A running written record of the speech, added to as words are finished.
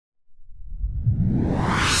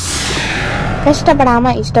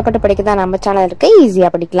கஷ்டப்படாம இஷ்டப்பட்டு படிக்கதான் நம்ம சேனல் இருக்கு, ஈஸியா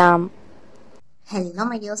படிக்கலாம். ஹலோ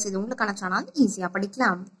மை டியர்ஸ், இது உங்களுக்கான சேனல் ஈஸியா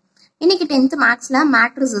படிக்கலாம். இன்னைக்கு 10th மேக்ஸ்ல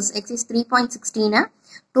மேட்ரிசஸ் எக்ஸைஸ் 3.16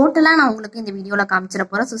 டோட்டலா நான் உங்களுக்கு இந்த வீடியோல காமிச்சிட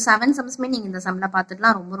போறேன். ஸோ 7 சம்ஸ்மே நீங்க இந்த சம்ல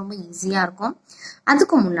பார்த்துட்டுலாம் ரொம்ப ரொம்ப ஈஸியா இருக்கும்.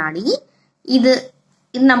 அதுக்கு முன்னாடி இது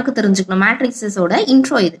நமக்கு தெரிஞ்சுக்கணும். மேட்ரிசஸோட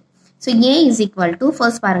இன்ட்ரோ இது. So A is equal to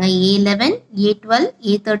first பாருங்க A11, A12,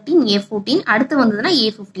 A13, A14, அடுத்து வந்ததுன்னா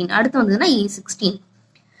A15, அடுத்து வந்ததுன்னா A16.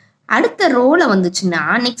 அடுத்த ரோல வந்துச்சுன்னா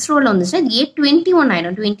நெக்ஸ்ட் ரோல வந்துச்சுன்னா A21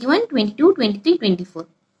 ஆயிடும். 21, 22, 23, 24.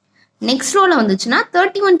 நெக்ஸ்ட் ரோல வந்துச்சுன்னா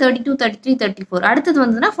 31, 32, 33, 34. அடுத்தது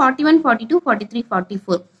வந்துச்சுன்னா 41, 42, 43,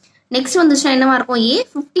 44. நெக்ஸ்ட் வந்துச்சுன்னா என்னவா இருக்கும்?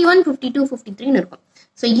 A51, 52, 53 இருக்கும்.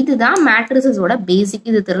 ஸோ இதுதான் மேட்ரிசஸோட பேசிக்.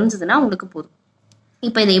 இது தெரிஞ்சதுன்னா உங்களுக்கு போதும்.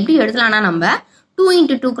 இப்போ இதை எப்படி எழுதலாம்னா நம்ம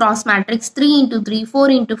 2x2 cross matrix, 3x3,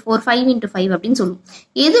 4x4, 5x5 அப்படின்னு சொல்லுவோம்.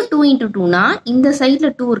 எது 2x2னா இந்த சைட்ல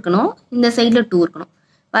 2 இருக்கணும், இந்த சைட்ல 2 இருக்கணும்.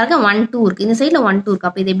 பாருங்க 1 2 இருக்கு, இந்த சைட்ல 1 2 இருக்கு.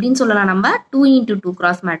 அப்ப இது எப்படின்னு சொல்லலாம்? நம்ம 2x2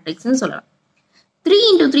 கிராஸ் மேட்ரிக்ஸ்னு சொல்லலாம்.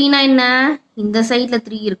 3x3னா என்ன? இந்த சைட்ல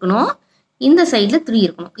 3 இருக்கணும், இந்த சைட்ல 3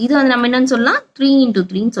 இருக்கணும். இது வந்து நம்ம என்னன்னு சொல்லலாம்?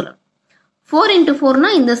 3x3ன்னு சொல்லலாம்.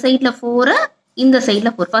 4x4னா இந்த சைட்ல 4, இந்த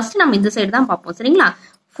சைட்ல 4. ஃபர்ஸ்ட் நம்ம இந்த சைடு தான் பார்ப்போம், சரிங்களா?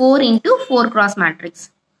 4x4 cross matrix.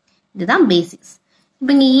 இதுதான் பேசிக்ஸ்.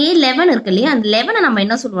 இப்போ இங்க A11 இருக்கு இல்லையா? அந்த 11 நம்ம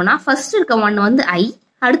என்ன சொல்லுவோம்னா, ஃபர்ஸ்ட் இருக்க 1 வந்து I,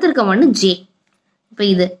 அடுத்து இருக்க 1 J. இப்போ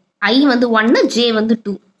இது I வந்து 1, J வந்து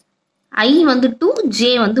 2, I வந்து 2, J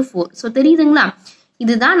வந்து 4. ஸோ தெரியுதுங்களா?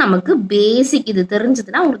 இதுதான் நமக்கு பேசிக். இது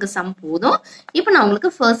தெரிஞ்சதுன்னா உங்களுக்கு சம் போதும். இப்போ நான்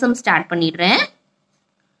உங்களுக்கு ஃபர்ஸ்ட் சம் ஸ்டார்ட் பண்ணிடுறேன்.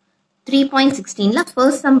 3.16ல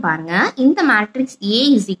ஃபர்ஸ்ட் சம் பாருங்க. இந்த matrix A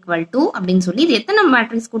is equal to அப்படின்னு சொல்லி இது எத்தனை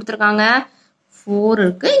மேட்ரிக்ஸ் கொடுத்துருக்காங்க? 4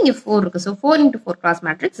 இருக்கு, இங்க 4 இருக்கு. ஸோ 4x4 கிராஸ்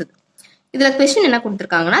மேட்ரிக்ஸ் இது. இதுல கொஸ்டின் என்ன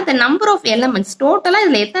கொடுத்துருக்காங்கன்னா, the number of elements, டோட்டலா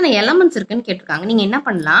இதுல எத்தனை எலமெண்ட்ஸ் இருக்குன்னு கேட்டிருக்காங்க. நீங்க என்ன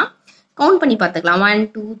பண்ணலாம்? கவுண்ட் பண்ணி பார்த்துக்கலாம். 1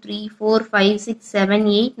 2 3 4 5 6 7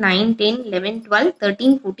 8 9 10 11 12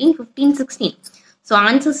 13 14 15 16. So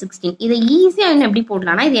answer 16. இதை ஈஸியா என்ன எப்படி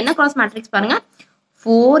போடலாம்னா, இது என்ன கிராஸ் மேட்ரிக்ஸ் பாருங்க,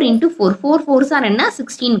 4x4. 4 4s ஆர் என்ன?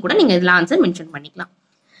 16 கூட நீங்க இதுல ஆன்சர் மென்ஷன் பண்ணிக்கலாம்.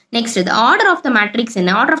 நெக்ஸ்ட் இது ஆர்டர் ஆஃப் த மேட்ரிக்ஸ்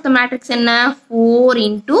என்ன? ஆர்டர் ஆஃப் த மேட்ரிக்ஸ் என்ன?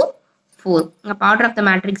 4x4. அப்ப ஆர்டர் ஆஃப் த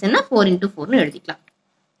மேட்ரிக்ஸ் என்ன? 4x4னு எழுதிக்கலாம்.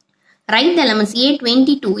 ரைட் த எலிமெண்ட்ஸ்.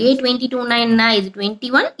 A22. A22னா என்ன? இது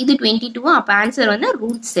 21, இது 22. அப்ப ஆன்சர் வந்து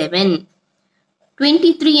 √7.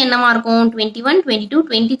 23 என்னவா இருக்கும்? 21, 22,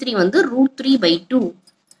 23 வந்து √3/2.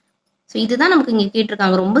 ஸோ இதுதான் நமக்கு இங்க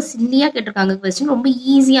கேட்டிருக்காங்க. ரொம்ப சில்லியா கேட்டிருக்காங்க கொஸ்டின், ரொம்ப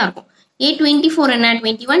ஈஸியா இருக்கும். A24 என்ன?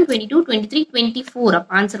 21, 22, 23, 24.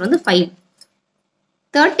 அப்ப ஆன்சர் வந்து 5.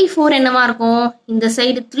 34 என்னவா இருக்கும்? இந்த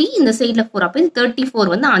சைடு 3, இந்த சைடுல 4. அப்ப இது 34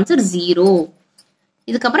 வந்து ஆன்சர் 0.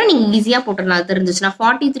 இதுக்கப்புறம் நீங்க ஈஸியா போட்டுடலாம் தெரிஞ்சிச்சுன்னா.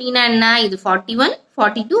 43னா என்ன? இது 41,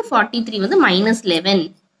 42, 43 வந்து -11.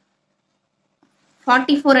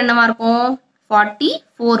 44 என்னவா இருக்கும்?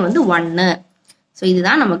 44 வந்து 1. ஸோ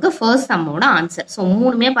இதுதான் நமக்கு ஃபர்ஸ்ட் சம்மோட ஆன்சர். ஸோ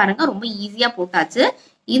மூணுமே பாருங்க ரொம்ப ஈஸியா போட்டாச்சு.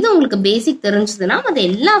 இது உங்களுக்கு பேசிக் தெரிஞ்சதுன்னா அது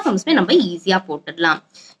எல்லா சம்ஸுமே நம்ம ஈஸியா போட்டுடலாம்.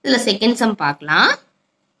 இதுல செகண்ட் சம் பார்க்கலாம்.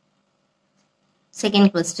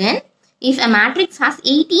 Second question. If a matrix has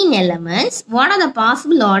 18 elements, what are the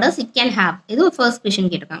possible orders it can have? இது ஒரு ஃபர்ஸ்ட் கொஸ்டின்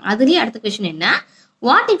கேட்டிருக்காங்க. அதுலயே அடுத்த கொஸ்டின் என்ன?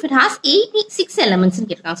 What if it has 86 elements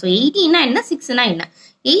கேட்டிருக்காங்க. ஸோ 18னா என்ன, 6னா என்ன?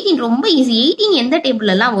 18 ரொம்ப ஈஸி. 18 எந்த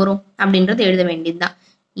டேபிள் எல்லாம் வரும் அப்படின்றது எழுத வேண்டியதுதான்.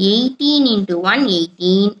 18 into 1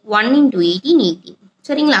 18, 1 into 18 18.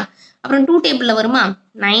 சரிங்களா? அப்புறம் 2 டேபிள்ல வருமா?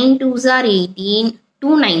 9 2s are 18,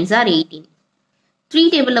 2 9s are 18. 3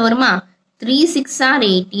 டேபிள்ல வருமா? 3 6 are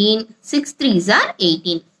 18, 6 3s are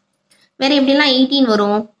 18. வேற எப்படிலாம் 18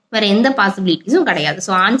 வரும்? வேற எந்த பாசிபிலிட்டிஸும் கிடையாது.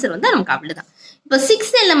 ஸோ ஆன்சர் வந்து நமக்கு அவ்வளவுதான். இப்போ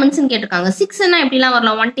 6 எலிமெண்ட்ஸ் கேட்டிருக்காங்க. 6னா எப்படிலாம்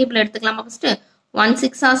வரலாம்? 1 டேபிள் எடுத்துக்கலாமா? First 1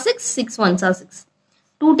 6 are 6, 6 1s are 6.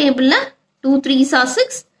 2 டேபிள்ல 2 3s are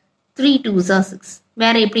 6, 3 2s are 6.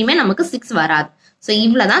 வேற எப்படியுமே நமக்கு 6 வராது. ஸோ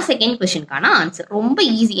இவ்வளவுதான் செகண்ட் கொஸ்டினுக்கான ஆன்சர். ரொம்ப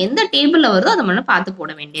ஈஸி. எந்த டேபிள்ல வருதோ அதை மட்டும் பார்த்து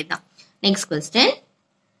போட வேண்டியதுதான். Next question.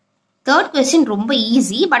 தேர்ட் கொஸ்டின் ரொம்ப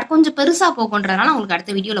ஈஸி, பட் கொஞ்சம் பெருசா போகுன்றதுனால உங்களுக்கு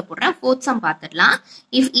அடுத்த வீடியோல போடுறேன். ஃபோர்த் சம் பார்த்துடலாம்.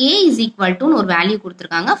 இஃப் A இஸ் ஈக்குவல் டுன்னு ஒரு வேல்யூ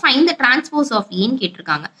கொடுத்துருக்காங்க. ஃபைண்ட் த டிரான்ஸ்போஸ் ஆஃப் ஏன்னு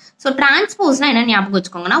கேட்டிருக்காங்க. ஸோ டிரான்ஸ்போஸ்னா என்ன ஞாபகம்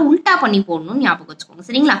வச்சுக்கோங்கன்னா, உல்டா பண்ணி போடணும்னு ஞாபகம் வச்சுக்கோங்க.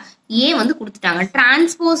 சரிங்களா? A வந்து கொடுத்துட்டாங்க.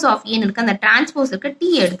 டிரான்ஸ்போஸ் ஆஃப் ஏன்னு இருக்கு. அந்த டிரான்ஸ்போஸ் இருக்க T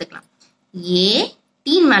எடுத்துக்கலாம். A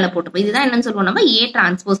T மேல போட்டு இதுதான் என்னன்னு சொல்லுவோம் நம்ம? A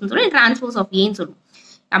டிரான்ஸ்போஸ் சொல்லி டிரான்ஸ்போஸ் ஆஃப் ஏன்னு சொல்லுவோம்.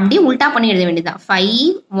 அப்படியே உல்டா பண்ணி எழுத வேண்டியதுதான். 5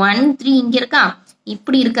 1 3 இங்க இருக்கா?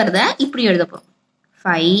 இப்படி இருக்கிறத இப்படி எழுத போறோம்.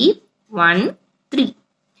 5 1 3.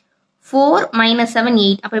 4 - 7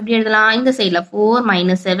 8. அப்ப எப்படி எழுதலாம்? இந்த சைடுல 4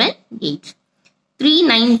 - 7 8. 3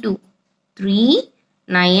 9 2, 3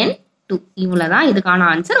 9 2. இவ்வளவுதான் இதுக்கான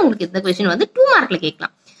ஆன்சர். உங்களுக்கு இந்த கொஸ்டின் வந்து 2 மார்க்ல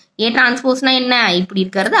கேட்கலாம். ஏ டிரான்ஸ்போஸ்னா என்ன? இப்படி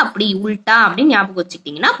இருக்கிறது அப்படி உல்டா அப்படின்னு ஞாபகம்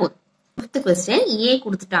வச்சுக்கிட்டீங்கன்னா போதும். Fifth question. A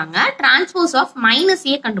கொடுத்துட்டாங்க. டிரான்ஸ்போஸ் ஆஃப்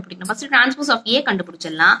 -A கண்டுபிடிக்கணும். ஃபர்ஸ்ட் டிரான்ஸ்போஸ் ஆஃப் A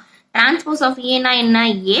கண்டுபிடிச்சிடலாம். டிரான்ஸ்போஸ் ஆஃப் ஏனா என்ன,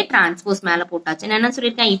 ஏ டிரான்ஸ்போஸ் மேல போட்டாச்சு. நான் என்ன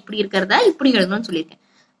சொல்லியிருக்கேன், இப்படி இருக்கிறத இப்படி எழுதணும்னு சொல்லியிருக்கேன்.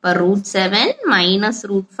 இப்போ √7 -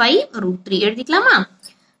 √5 √3 எழுதிக்கலாமா?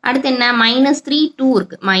 அடுத்து என்ன, -3 2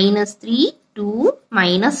 இருக்கு, -3 2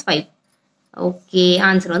 -5. ஓகே,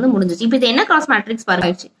 ஆன்சர் வந்து முடிஞ்சிச்சு. இப்போ இது என்ன கிராஸ் மேட்ரிக்ஸ்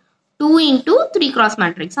பாருங்க, 2 × 3 கிராஸ்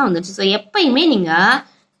மேட்ரிக்ஸா வந்துச்சு. ஸோ எப்பயுமே நீங்க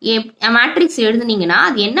மேட்ரிக்ஸ் எழுதுனீங்கன்னா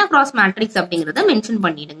அது என்ன கிராஸ் மேட்ரிக்ஸ் அப்படிங்கறத மென்ஷன்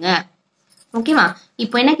பண்ணிடுங்க. ஓகேவா?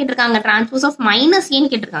 இப்போ என்ன கேட்டிருக்காங்க, டிரான்ஸ்போஸ் ஆஃப் -ஏன்னு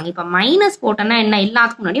கேட்டிருக்காங்க. இப்போ மைனஸ் போட்டோன்னா என்ன,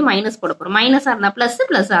 எல்லாத்துக்கும் முன்னாடி மைனஸ் போட போறோம். மைனஸா இருந்தா பிளஸ்,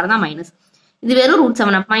 பிளஸ்ஸா இருந்தா மைனஸ். இது வெறும்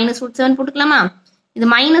 √7, அப்ப -√7 போட்டுக்கலாமா? இது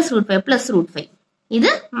 -√5 + √5, இது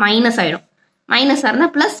மைனஸ் ஆயிடும். மைனஸா இருந்தா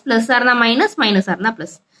பிளஸ், பிளஸ்ஸா இருந்தா மைனஸ், மைனஸா இருந்தா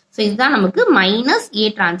பிளஸ். ஸோ இதுதான் நமக்கு -A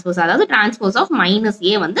டிரான்ஸ்போஸ், அதாவது டிரான்ஸ்போஸ் ஆஃப்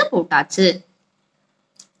 -A வந்து போட்டாச்சு.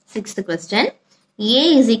 6th question, A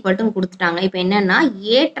 = கொடுத்துட்டாங்க. இப்போ என்னன்னா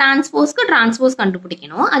A டிரான்ஸ்போஸ்க்கு டிரான்ஸ்போஸ்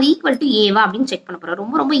கண்டுபிடிக்கணும், அது ஈக்குவல் டு ஏவா அப்படின்னு செக் பண்ண போறோம்.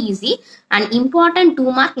 ரொம்ப ரொம்ப ஈஸி அண்ட் இம்பார்ட்டன்ட்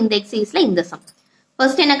 2 மார்க் இந்த எக்ஸசைஸ்ல இந்த சம்.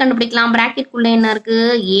 ஃபர்ஸ்ட் என்ன கண்டுபிடிக்கலாம், பிராக்கெட் குள்ள என்ன இருக்கு,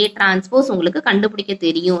 A டிரான்ஸ்போஸ் உங்களுக்கு கண்டுபிடிக்க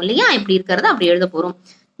தெரியும் இல்லையா? இப்படி இருக்கிறத அப்படி எழுத போறோம்.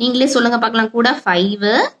 நீங்களே சொல்லுங்க பார்க்கலாம் கூட.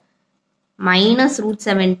 5 -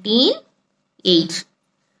 √17 8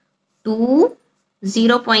 2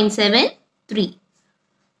 0.7 3.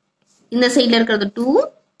 இந்த சைட்ல இருக்கிறது 2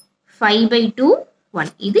 5/2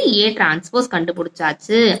 1. இது A டிரான்ஸ்போஸ்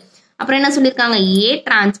கண்டுபிடிச்சாச்சு. அப்புறம் என்ன சொல்லிருக்காங்க, A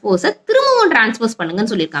டிரான்ஸ்போஸ திரும்பவும் டிரான்ஸ்போஸ்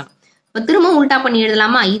பண்ணுங்கன்னு சொல்லிருக்காங்க. இப்ப திரும்ப உல்டா பண்ணி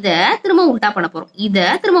எழுதலாமா? இத திரும்ப உல்டா பண்ண போறோம், இத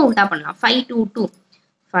திரும்ப உல்டா பண்ணலாம். 5 2 2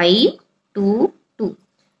 5 2 2.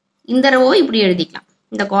 இந்த ரோ இப்படி எழுதிக்கலாம்,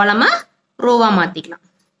 இந்த காலமா ரோவா மாத்திக்கலாம்.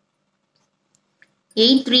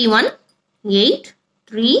 8 3 1 8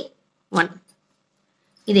 3 1.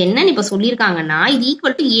 இது என்னன்னு இப்ப சொல்லியிருக்காங்கன்னா, இது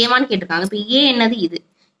ஈக்குவல் டு ஏவான்னு கேட்டிருக்காங்க. இப்ப ஏ என்னது, இது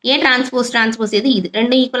A டிரான்ஸ்போஸ் எது, இது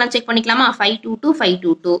ரெண்டும் ஈக்குவலா செக் பண்ணிக்கலாமா? 5 2 2 5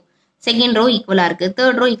 2 2. செகண்ட் ரோ ஈக்குவலா இருக்கு,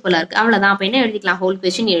 தேர்ட் ரோ ஈக்குவலா இருக்கு, அவ்வளவுதான். அப்ப என்ன எழுதிக்கலாம், ஹோல்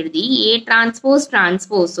கொஸ்டின் எழுதி A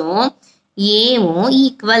டிரான்ஸ்போஸும் ஏவும்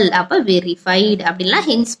ஈக்குவல், அப்ப வெரிஃபைடு அப்படிலாம்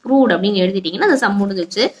ஹென்ஸ் ப்ரூவ்ட் அப்படின்னு எழுதிட்டீங்கன்னா அந்த சம்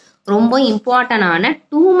முடிஞ்சிச்சு. ரொம்ப இம்பார்ட்டன்டான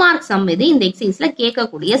 2 மார்க் சம் இது, இந்த எக்ஸசைஸ்ல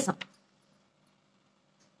கேட்கக்கூடிய some.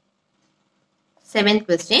 7th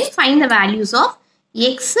question, find the values of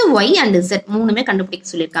x, y and z. மூணுமே கண்டுபிடிக்க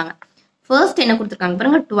சொல்லியிருக்காங்க. ஃபர்ஸ்ட் என்ன கொடுத்துருக்காங்க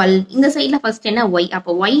பாருங்க, 12. இந்த சைட்ல ஃபர்ஸ்ட் என்ன, y.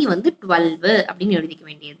 அப்போ y வந்து 12 அப்படின்னு எழுதிக்க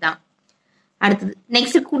வேண்டியதுதான். அடுத்தது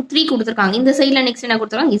நெக்ஸ்ட் 3 கொடுத்துருக்காங்க. இந்த சைட்ல நெக்ஸ்ட் என்ன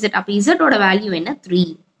கொடுத்துருக்காங்க, z. அப்போ z ஓட வேல்யூ என்ன, 3.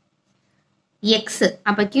 x,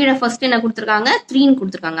 அப்ப கீழே ஃபர்ஸ்ட் என்ன கொடுத்துருக்காங்க, 3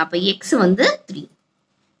 கொடுத்துருக்காங்க. அப்ப x வந்து 3.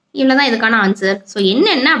 இவ்வளவுதான் இதுக்கான ஆன்சர். ஸோ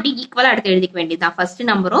என்னென்ன அப்படி ஈக்குவலா எடுத்து எழுதிக்க வேண்டியதுதான். ஃபர்ஸ்ட்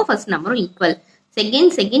நம்பரும் equal,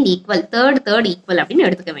 second equal, third equal அப்படின்னு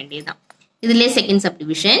எடுத்துக்க வேண்டியதுதான். இதுலயே செகண்ட்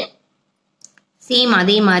சப்டிவிஷன் சேம்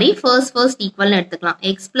அதே மாதிரி ஃபர்ஸ்ட் ஈக்குவல்னு எடுத்துக்கலாம்.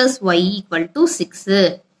 x + y = 6,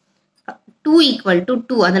 2 =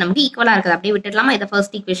 2. அது நமக்கு ஈக்குவலா இருக்குது, அப்படியே விட்டுடலாமா? இதை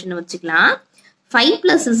ஃபர்ஸ்ட் ஈக்குவேஷன் வச்சுக்கலாம். 5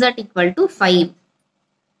 + z = 5,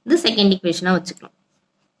 இது செகண்ட் ஈக்குவேஷனா வச்சுக்கலாம்.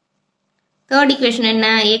 தேர்ட் ஈக்குவேஷன் என்ன,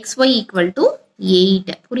 xy =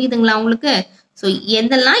 8. புரியுதுங்களா உங்களுக்கு? ஸோ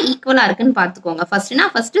எதெல்லாம் ஈக்குவலா இருக்குன்னு பார்த்துக்கோங்க. ஃபர்ஸ்ட்னா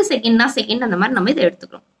ஃபர்ஸ்ட், செகண்ட்னா செகண்ட், அந்த மாதிரி நம்ம இதை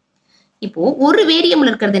எடுத்துக்கிறோம். இப்போ ஒரு வேரியபிள்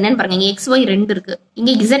இருக்கிறது என்னன்னு பாருங்க, இங்க xy 2 இருக்கு,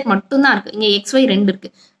 இங்க z மட்டும் தான் இருக்கு, இங்க xy 2 இருக்கு.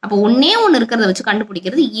 அப்போ ஒன்னே ஒன்னு இருக்கிறத வச்சு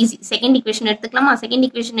கண்டுபிடிக்கிறது ஈஸி. செகண்ட் ஈக்குவேஷன் எடுத்துக்கலாமா? செகண்ட்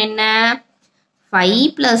ஈக்குவேஷன் என்ன,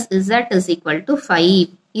 5 + z = 5.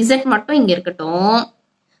 z மட்டும் இங்க இருக்கட்டும்,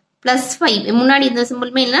 +5. முன்னாடி இந்த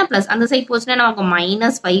சிம்பிளுமே இல்லைன்னா பிளஸ், அந்த சைட் போச்சுன்னா நமக்கு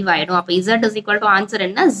 -5 ஆயிடும். அப்போ z = ஆன்சர்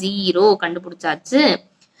என்ன, 0 கண்டுபிடிச்சாச்சு.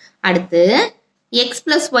 அடுத்து x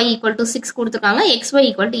 + y = 6 கொடுத்துருக்காங்க, xy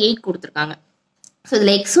 = 8 கொடுத்துருக்காங்க. ஸோ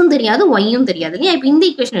இதுல எக்ஸும் தெரியாது, ஒய்யும் தெரியாது இல்லையா? இப்போ இந்த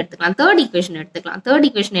ஈக்குவேஷன் எடுத்துக்கலாம், தேர்ட் ஈக்குவேஷன் எடுத்துக்கலாம். தேர்ட்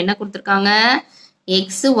ஈக்குவேஷன் என்ன கொடுத்துருக்காங்க, x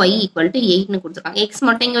y = 8ன்னு கொடுத்துருக்காங்க. எக்ஸ்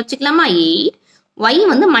மட்டும் இங்க வச்சுக்கலாமா, 8. y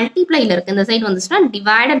வந்து மல்டிப்ளைல இருக்கு, இந்த சைடு வந்துச்சுன்னா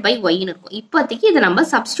டிவைடட் பை ஒய்ன்னு இருக்கும். இப்போதைக்கு இதை நம்ம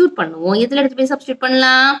சப்ஸ்டியூட் பண்ணுவோம். எதுல எடுத்து போய் சப்ஸ்டியூட்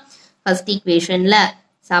பண்ணலாம், first ஈக்குவேஷன்ல.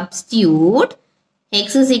 Substitute x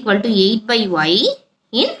 = 8/y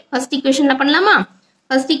in first ஈக்குவேஷன்ல பண்ணலாமா?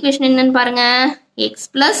 ஃபர்ஸ்ட் ஈக்குவேஷன் என்னன்னு பாருங்க, x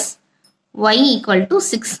 + y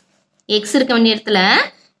 = 6. x இருக்க வேண்டிய இடத்துல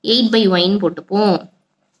 8/y போட்டுப்போம்.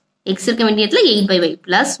 x இருக்க வேண்டிய இடத்துல 8/y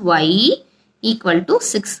plus y =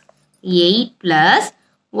 6. 8 plus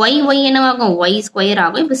y என்னவாகும், y²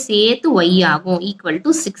 ஆகும். இப்போ சேர்த்து y ஆகும்,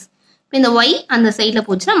 = 6. இப்போ இந்த y அந்த சைட்ல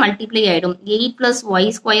போச்சுன்னா மல்டிப்ளை ஆயிடும். 8 plus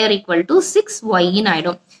y² = 6y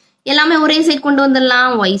ஆயிடும். எல்லாமே ஒரே சைட் கொண்டு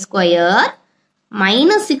வந்துடலாம். y²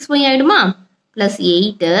 -6y ஆயிடுமா, plus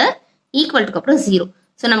 8 ஈக்குவல் டு அப்புறம் 0.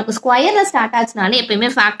 ஸோ நமக்கு ஸ்கொயர்ல ஸ்டார்ட் ஆச்சுனாலே எப்பயுமே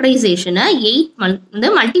ஃபேக்டரைசேஷனை 8 வந்து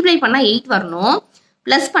மல்டிப்ளை பண்ணா 8 வரணும்,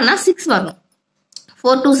 பிளஸ் பண்ணா 6 வரணும்.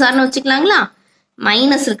 4 2s வச்சுக்கலாங்களா?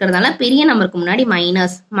 மைனஸ் இருக்கிறதால பெரிய நம்பருக்கு முன்னாடி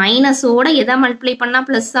மைனஸோட எதை மல்டிப்ளை பண்ணா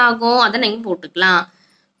பிளஸ் ஆகும், அதை நீங்க போட்டுக்கலாம்.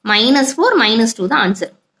 -4 -2 தான்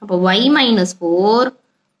ஆன்சர். அப்போ y - 4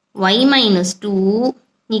 y - 2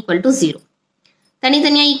 ஈக்குவல் டு 0.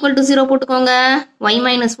 தனித்தனியா ஈக்குவல் டு 0 போட்டுக்கோங்க. y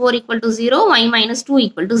minus 4 equal to 0, y minus 2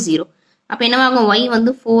 equal to 0. அப்போ என்னவாகும்? y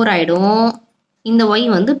வந்து 4 ஆயிடும், இந்த y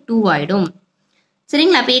வந்து 2 ஆயிடும்.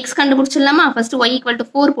 சரிங்களா? அப்போ x கண்டுபிடிச்சிடலாமா? First y equal to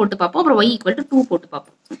 4 போட்டு பார்ப்போம், அப்புறம் y ஈக்குவல் டு 2 போட்டு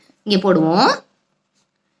பார்ப்போம். இங்கே போடுவோம்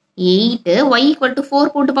 8, y ஈக்குவல் டு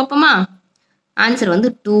 4 போட்டு பார்ப்போமா? ஆன்சர் வந்து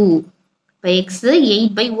 2. இப்போ x 8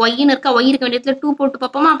 பை yன்னு இருக்கா, y இருக்க வேண்டிய இடத்துல 2 போட்டு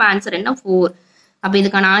பார்ப்போமா? அப்போ ஆன்சர் என்ன? 4. அப்போ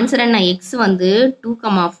இதுக்கான ஆன்சர் என்ன? x வந்து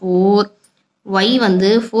 2,4, y வந்து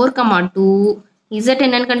 4,2, z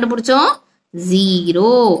என்னன்னு கண்டுபிடிச்சோம்?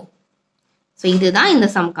 0. ஸோ இதுதான் இந்த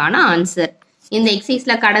சம்கான ஆன்சர். இந்த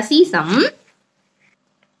எக்ஸசைஸ்ல கடைசி some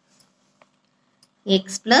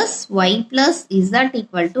x plus y plus z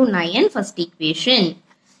equal to 9 first equation.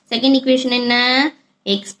 Second equation என்ன?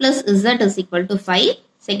 x plus z is equal to 5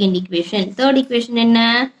 second equation. Third equation என்ன?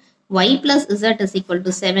 y plus z is equal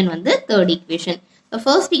to 7 வந்து third equation. The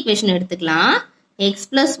first equation எடுத்துக்கலாம். x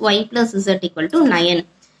plus y plus z equal to 9.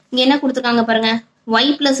 இங்க என்ன கொடுத்துருக்காங்க பாருங்க, y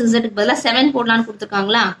plus z க்கு பதிலா 7 போடலான்னு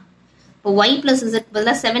கொடுத்துருக்காங்களா? இப்போ y plus z க்கு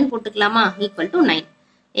பதிலா 7 போட்டுக்கலாமா? equal to 9.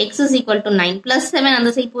 x is equal to 9 plus 7 அந்த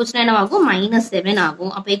சைடு போச்சுன்னா என்ன ஆகும்? minus 7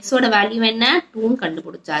 ஆகும். அப்போ x ஓட வேல்யூ என்ன? 2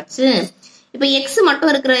 கண்டுபிடிச்சாச்சு. இப்போ x மட்டும்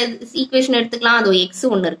இருக்கிற ஈக்குவேஷன் எடுத்துக்கலாம். அதோ x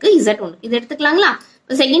ஒன்று இருக்கு, z ஒன்று, இது எடுத்துக்கலாங்களா?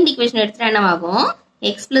 இப்போ செகண்ட் ஈக்குவேஷன் எடுத்துட்டா என்ன ஆகும்?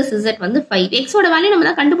 x plus z வந்து 5. x ஓட வேல்யூ நம்ம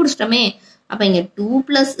தான் கண்டுபிடிச்சிட்டோமே. அப்போ இங்க 2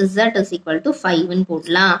 plus z is equal to 5ன்னு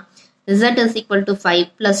போடலாம். z is equal to 5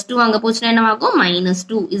 plus 2 அங்க போச்சுன்னா என்ன ஆகும்? minus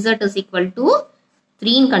 2. z is equal to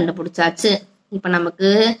 3ன்னு கண்டுபிடிச்சாச்சு. இப்போ நமக்கு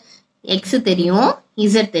x தெரியும்,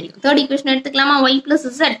 z தெரியும். தேர்ட் ஈக்குவேஷன் எடுத்துக்கலாமா? y plus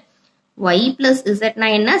z. y plus z னா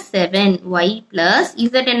என்ன? 7. y plus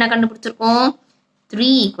z என்ன கண்டுபிடிச்சிருக்கோம்? 3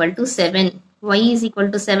 equal to 7. y is equal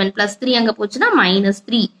to 7 plus 3 அங்க போச்சுன்னா minus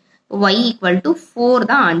 3. y equal to 4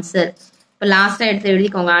 தான் ஆன்சர். இப்போ லாஸ்டா எடுத்து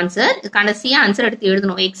எழுதிக்கோங்க ஆன்சர். கடைசியா ஆன்சர் எடுத்து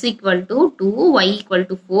எழுதணும். x equal to 2, y equal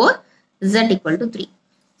to 4, z equal to 3.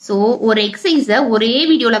 So ஒரு எக்ஸசைஸை ஒரே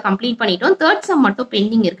வீடியோவில் கம்ப்ளீட் பண்ணிட்டோம். தேர்ட் சம் மட்டும்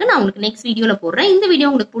பெண்டிங் இருக்கு. நான் உங்களுக்கு நெக்ஸ்ட் வீடியோவில் போடுறேன். இந்த வீடியோ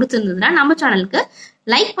உங்களுக்கு பிடிச்சிருந்ததுன்னா நம்ம சேனலுக்கு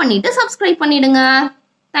லைக் பண்ணிட்டு சப்ஸ்கிரைப் பண்ணிடுங்க.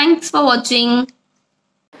 தேங்க்ஸ் ஃபார் வாட்சிங்.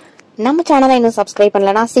 நம்ம சேனலை இன்னும் சப்ஸ்கிரைப்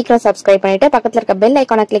பண்ணலனா சீக்கிரம் சப்ஸ்கிரைப் பண்ணிட்டு பக்கத்துல இருக்க பெல்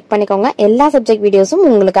ஐக்கானை கிளிக் பண்ணிக்கோங்க. எல்லா சப்ஜெக்ட் வீடியோஸும்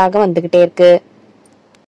உங்களுக்காக வந்துகிட்டே இருக்கு.